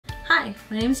Hi,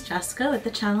 my name is Jessica with the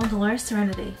channel Dolores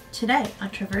Serenity. Today on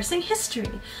Traversing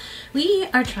History, we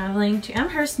are traveling to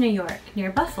Amherst, New York, near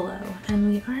Buffalo, and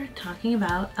we are talking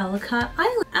about Ellicott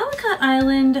Island. Ellicott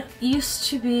Island used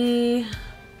to be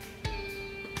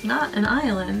not an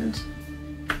island.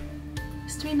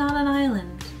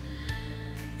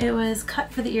 It was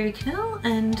cut for the Erie Canal,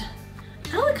 and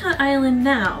Ellicott Island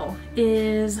now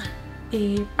is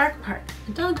a bark park,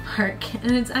 a dog park,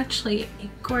 and it's actually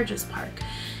a gorgeous park.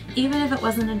 Even if it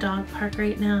wasn't a dog park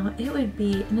right now, it would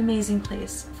be an amazing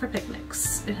place for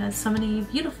picnics. It has so many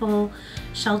beautiful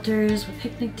shelters with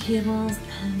picnic tables,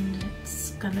 and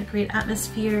it's got a great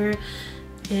atmosphere.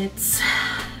 It's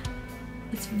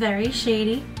very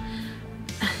shady,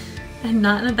 and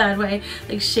not in a bad way,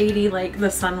 like shady like the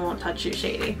sun won't touch you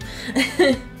shady.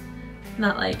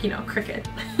 Not like, you know, cricket.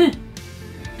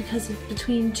 Because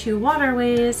between two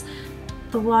waterways,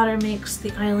 the water makes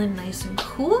the island nice and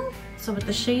cool. So with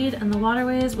the shade and the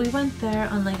waterways, we went there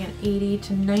on like an 80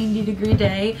 to 90 degree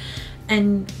day,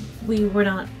 and we were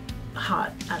not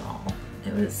hot at all.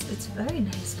 It's a very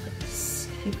nice place.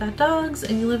 If you've got dogs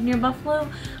and you live near Buffalo,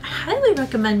 I highly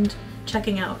recommend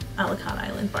checking out Ellicott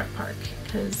Island Bark Park,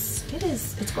 because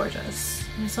it's gorgeous.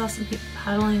 I saw some people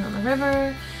paddling on the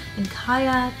river in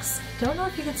kayaks. I don't know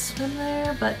if you could swim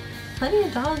there, but plenty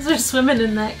of dogs are swimming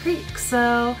in that creek,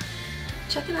 so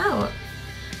check it out.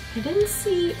 I didn't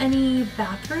see any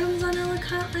bathrooms on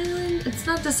Ellicott Island. It's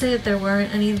not to say that there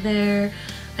weren't any there.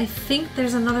 I think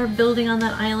there's another building on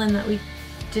that island that we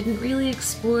didn't really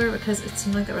explore because it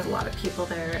seemed like there was a lot of people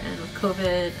there, and with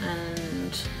COVID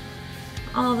and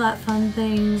all of that fun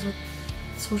things with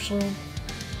social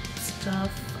stuff,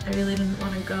 I really didn't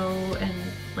want to go and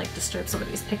like disturb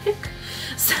somebody's picnic.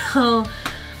 So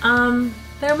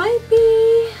there might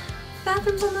be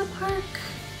bathrooms on that park,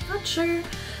 not sure.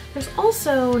 There's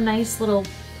also nice little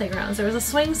playgrounds. There was a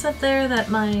swing set there that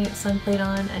my son played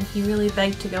on, and he really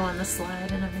begged to go on the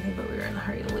sled and everything, but we were in a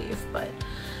hurry to leave. But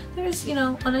there's, you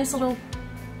know, a nice little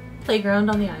playground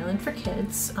on the island for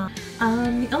kids.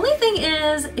 The only thing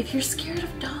is, if you're scared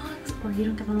of dogs, or you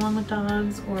don't get along with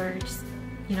dogs, or just,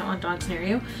 you know, want dogs near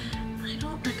you, I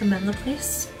don't recommend the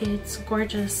place. It's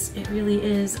gorgeous, it really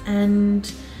is, and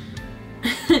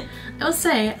I will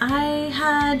say,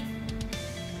 I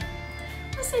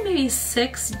maybe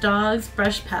 6 dogs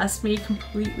brushed past me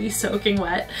completely soaking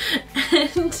wet, and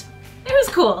it was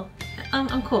cool.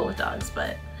 I'm cool with dogs,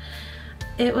 but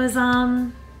it was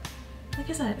like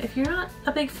I said, if you're not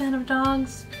a big fan of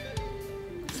dogs,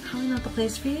 it's probably not the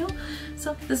place for you.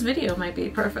 So this video might be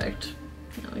perfect.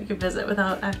 You know, you could visit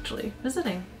without actually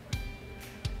visiting.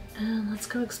 And let's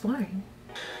go exploring.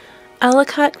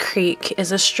 Ellicott Creek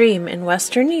is a stream in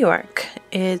western New York.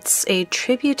 It's a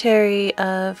tributary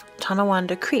of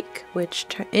Tonawanda Creek, which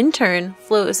in turn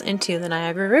flows into the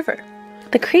Niagara River.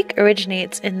 The creek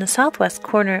originates in the southwest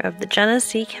corner of the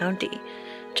Genesee County,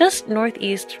 just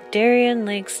northeast of Darien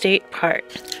Lake State Park.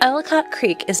 Ellicott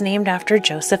Creek is named after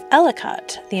Joseph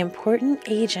Ellicott, the important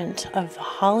agent of the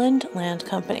Holland Land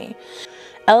Company.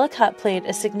 Ellicott played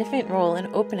a significant role in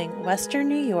opening western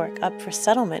New York up for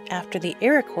settlement after the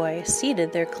Iroquois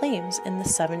ceded their claims in the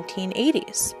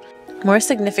 1780s. More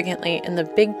significantly, in the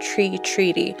Big Tree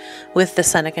Treaty with the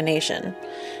Seneca Nation,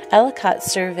 Ellicott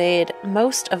surveyed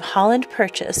most of Holland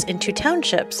Purchase into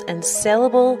townships and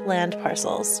saleable land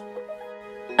parcels.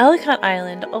 Ellicott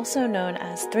Island, also known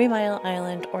as 3 Mile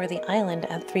Island or the Island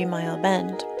at 3 Mile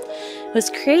Bend, was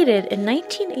created in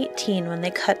 1918 when they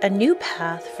cut a new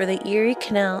path for the Erie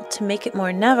Canal to make it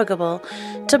more navigable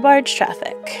to barge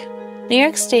traffic. New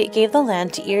York State gave the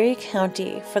land to Erie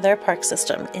County for their park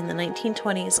system in the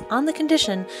 1920s on the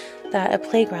condition that a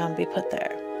playground be put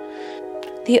there.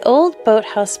 The old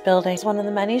Boathouse building is one of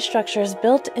the many structures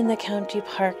built in the county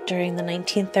park during the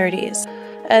 1930s.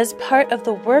 As part of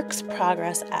the Works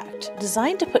Progress Act,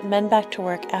 designed to put men back to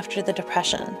work after the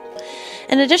Depression.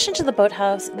 In addition to the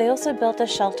boathouse, they also built a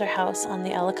shelter house on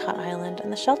the Ellicott Island,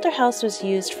 and the shelter house was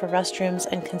used for restrooms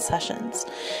and concessions.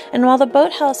 And while the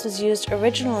boathouse was used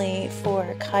originally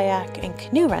for kayak and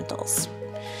canoe rentals.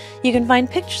 You can find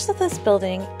pictures of this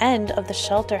building and of the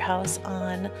shelter house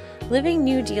on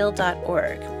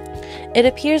livingnewdeal.org. It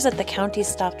appears that the county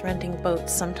stopped renting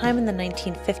boats sometime in the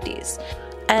 1950s,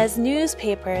 as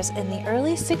newspapers in the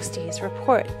early 60s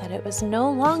report that it was no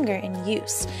longer in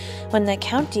use when the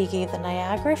county gave the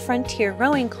Niagara Frontier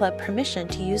Rowing Club permission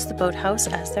to use the boathouse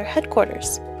as their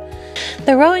headquarters.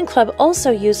 The rowing club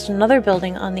also used another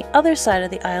building on the other side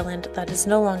of the island that is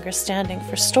no longer standing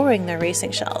for storing their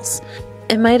racing shells.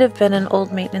 It might have been an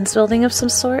old maintenance building of some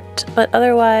sort, but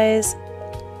otherwise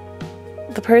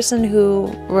The person who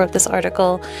wrote this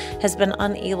article has been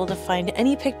unable to find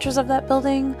any pictures of that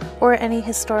building or any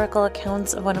historical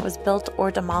accounts of when it was built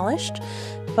or demolished,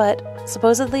 but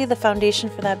supposedly the foundation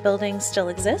for that building still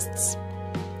exists.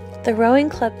 The rowing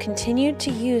club continued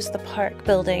to use the park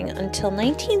building until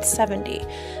 1970,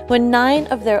 when 9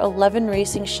 of their 11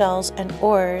 racing shells and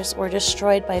oars were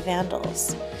destroyed by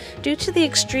vandals. Due to the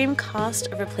extreme cost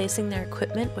of replacing their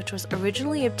equipment, which was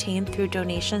originally obtained through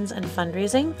donations and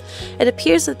fundraising, it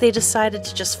appears that they decided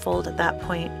to just fold at that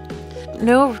point.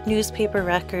 No newspaper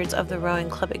records of the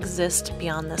rowing club exist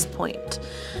beyond this point.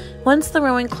 Once the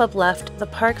rowing club left, the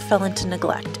park fell into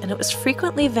neglect, and it was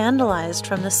frequently vandalized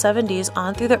from the 70s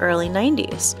on through the early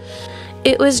 90s.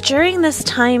 It was during this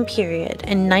time period,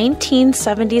 in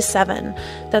 1977,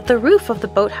 that the roof of the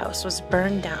boathouse was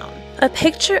burned down. A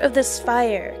picture of this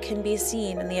fire can be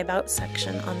seen in the About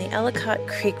section on the Ellicott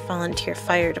Creek Volunteer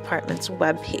Fire Department's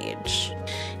webpage.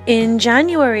 In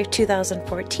January of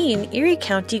 2014, Erie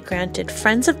County granted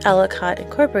Friends of Ellicott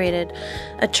Incorporated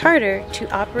a charter to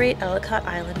operate Ellicott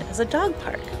Island as a dog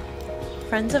park.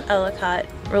 Friends of Ellicott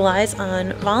relies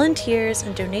on volunteers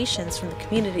and donations from the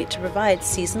community to provide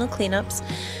seasonal cleanups,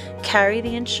 carry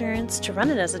the insurance to run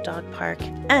it as a dog park,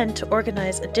 and to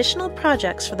organize additional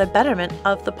projects for the betterment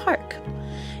of the park.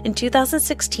 In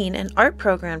 2016, an art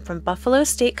program from Buffalo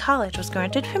State College was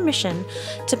granted permission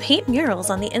to paint murals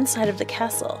on the inside of the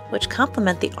castle, which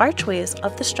complement the archways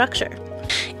of the structure.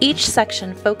 Each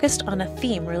section focused on a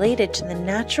theme related to the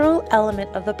natural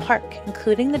element of the park,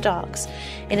 including the dogs,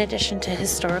 in addition to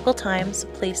historical times,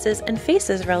 places, and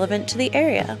faces relevant to the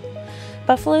area.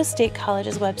 Buffalo State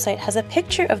College's website has a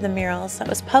picture of the murals that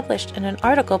was published in an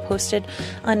article posted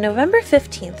on November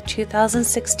 15,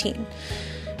 2016.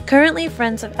 Currently,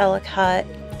 Friends of Ellicott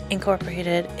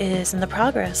Incorporated is in the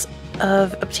progress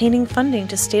of obtaining funding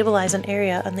to stabilize an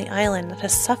area on the island that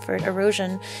has suffered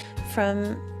erosion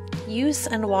from use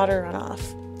and water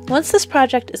runoff. Once this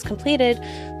project is completed,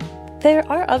 there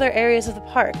are other areas of the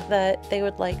park that they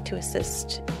would like to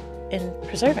assist in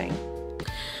preserving.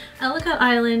 Ellicott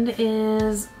Island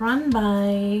is run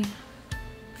by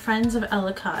Friends of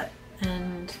Ellicott,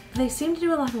 and they seem to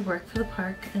do a lot of work for the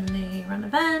park, and they run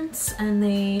events and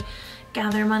they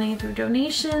gather money through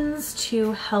donations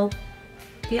to help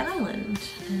the island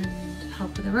and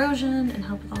help with erosion and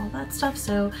help with all that stuff.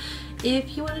 So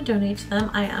if you want to donate to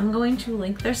them, I am going to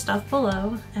link their stuff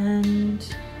below, and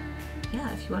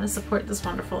yeah, if you want to support this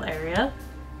wonderful area,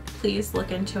 please look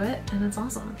into it, and it's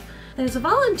awesome. There's a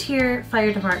volunteer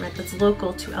fire department that's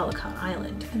local to Ellicott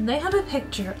Island, and they have a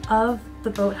picture of the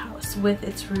boathouse with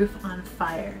its roof on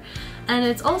fire. And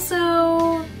it's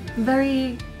also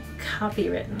very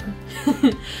copywritten.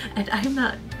 And I'm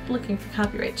not looking for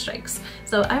copyright strikes.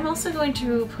 So I'm also going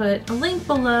to put a link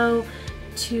below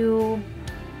to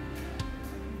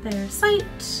their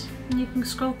site, and you can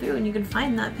scroll through and you can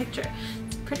find that picture.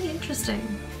 It's pretty interesting.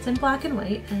 It's in black and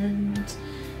white, and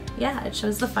yeah, it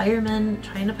shows the firemen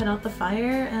trying to put out the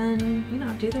fire and, you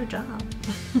know, do their job.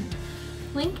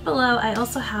 Linked below, I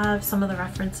also have some of the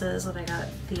references that I got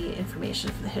the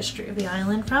information for the history of the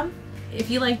island from.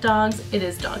 If you like dogs, it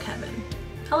is dog heaven.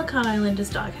 Ellicott Island is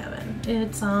dog heaven.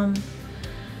 It's,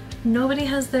 nobody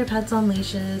has their pets on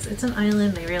leashes. It's an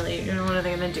island. They really, you know, what are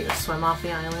they gonna do? Swim off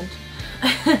the island?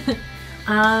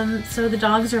 So the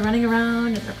dogs are running around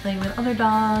and they're playing with other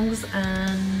dogs,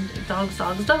 and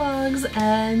dogs,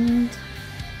 and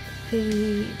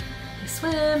they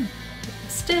swim with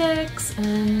sticks,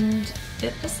 and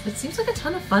it seems like a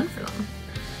ton of fun for them.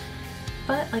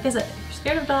 But like I said, if you're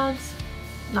scared of dogs,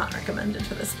 not recommended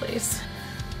for this place.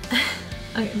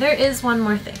 Okay, there is one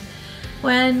more thing.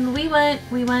 When we went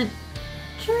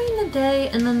during the day,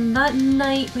 and then that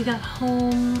night we got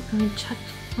home and we checked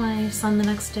my son the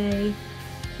next day.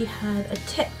 He had a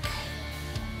tick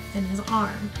in his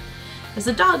arm. It was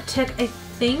a dog tick, I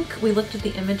think. We looked at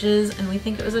the images and we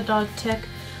think it was a dog tick,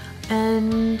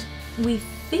 and we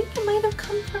think it might have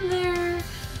come from there.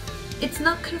 It's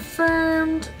not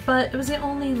confirmed, but it was the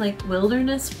only like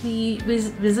wilderness we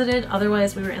visited.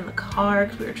 Otherwise we were in the car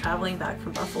because we were traveling back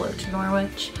from Buffalo to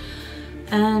Norwich.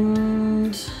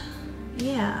 And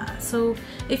yeah, so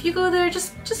if you go there,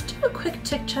 just do a quick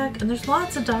tick check, and there's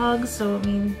lots of dogs, so I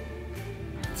mean,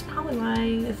 it's probably why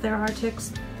if there are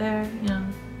ticks there, you know,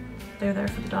 they're there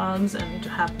for the dogs and it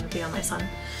happened to be on my son.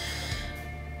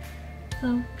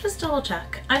 So just double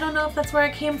check. I don't know if that's where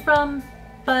it came from,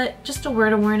 but just a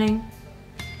word of warning.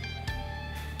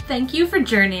 Thank you for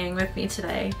journeying with me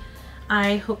today.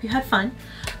 I hope you had fun,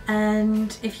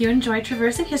 and if you enjoy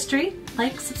traversing history,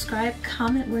 like, subscribe,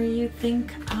 comment where you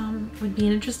think would be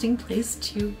an interesting place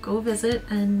to go visit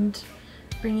and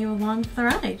bring you along for the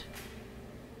ride.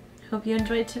 hope you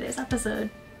enjoyed today's episode.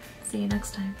 See you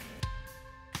next time.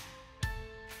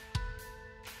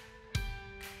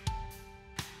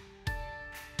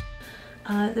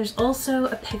 There's also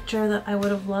a picture that I would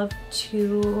have loved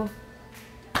to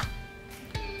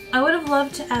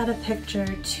add a picture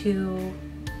to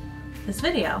this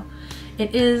video.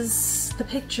 It is the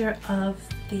picture of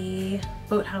the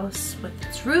boathouse with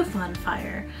its roof on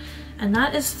fire, and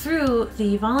that is through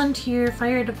the volunteer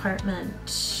fire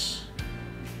department.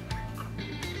 I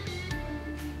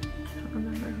don't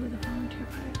remember who the volunteer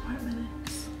fire department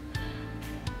is.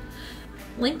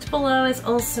 Linked below is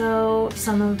also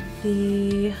some of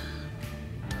the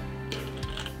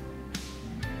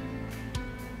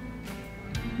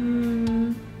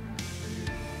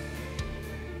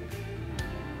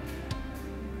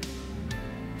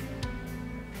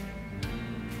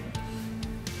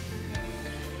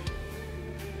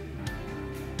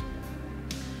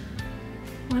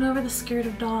went over the scared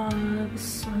of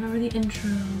dogs, went over the intro,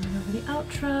 went over the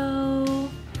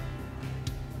outro,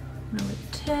 went over the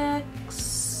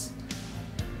ticks.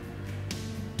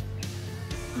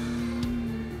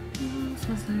 What else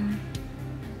was there?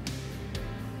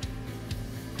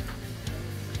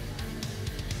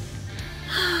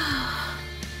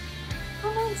 I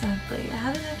don't know exactly. I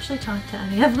haven't actually talked to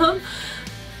any of them.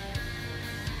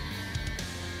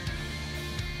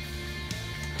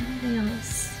 Anything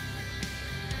else?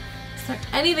 Is there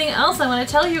anything else I want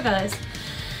to tell you guys?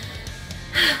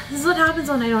 This is what happens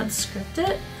when I don't script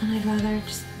it, and I'd rather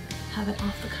just have it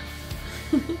off the cuff.